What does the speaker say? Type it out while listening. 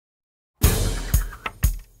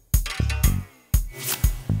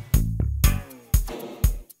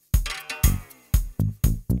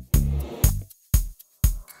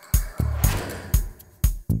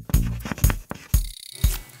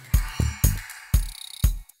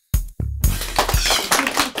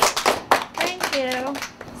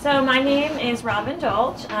So my name is Robin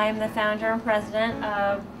Dolch. I'm the founder and president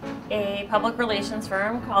of a public relations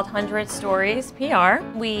firm called 100 Stories PR.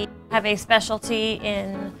 We have a specialty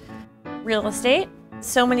in real estate.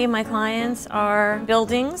 So many of my clients are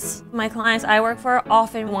buildings. My clients I work for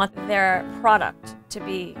often want their product to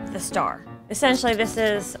be the star. Essentially, this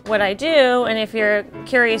is what I do, and if you're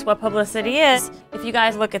curious what publicity is, if you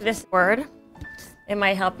guys look at this word, it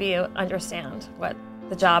might help you understand what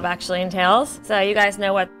the job actually entails. So you guys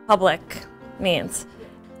know what public means.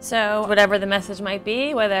 So whatever the message might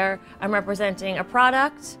be, whether I'm representing a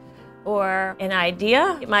product or an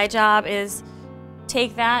idea, my job is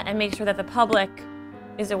take that and make sure that the public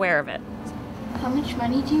is aware of it. How much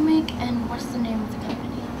money do you make, and what's the name of the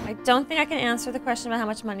company? I don't think I can answer the question about how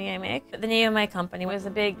much money I make. The name of my company was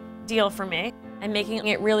a big deal for me, and making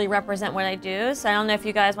it really represent what I do. So I don't know if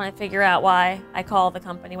you guys want to figure out why I call the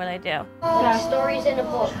company what I do. Stories in a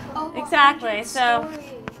book. Oh, exactly. So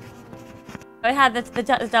I had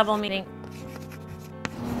the double meaning.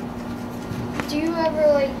 Do you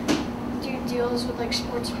ever do deals with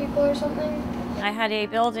sports people or something? I had a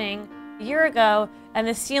building a year ago, and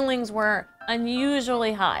the ceilings were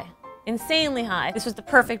unusually high, insanely high. This was the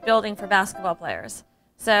perfect building for basketball players.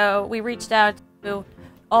 So we reached out to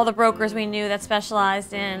all the brokers we knew that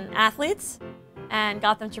specialized in athletes and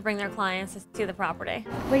got them to bring their clients to see the property.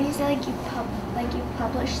 When you say you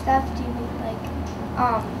publish stuff, do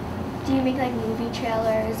you make movie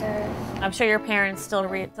trailers or? I'm sure your parents still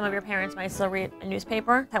read, some of your parents might still read a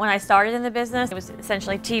newspaper. When I started in the business, it was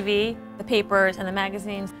essentially TV, the papers, and the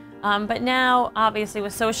magazines. But now, obviously,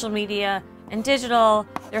 with social media and digital,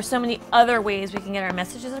 there are so many other ways we can get our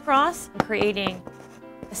messages across. Creating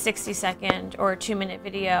a 60-second or a 2-minute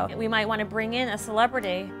video. We might want to bring in a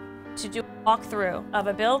celebrity to do a walkthrough of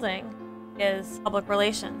a building is public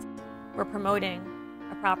relations. We're promoting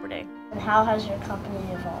a property. And how has your company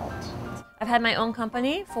evolved? I've had my own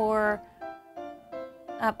company for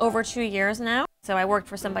over 2 years now. So I worked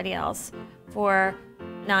for somebody else for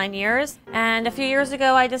 9 years. And a few years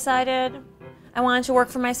ago, I decided I wanted to work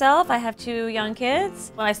for myself. I have 2 young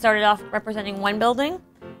kids. Well, I started off representing one building,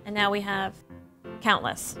 and now we have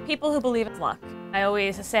countless people who believe it's luck. I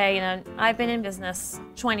always say, I've been in business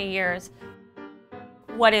 20 years.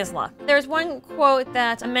 What is luck? There's one quote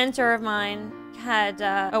that a mentor of mine had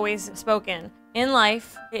always spoken. In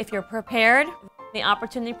life, if you're prepared, the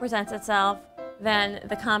opportunity presents itself, then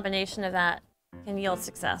the combination of that can yield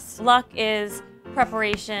success. Luck is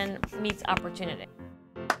preparation meets opportunity.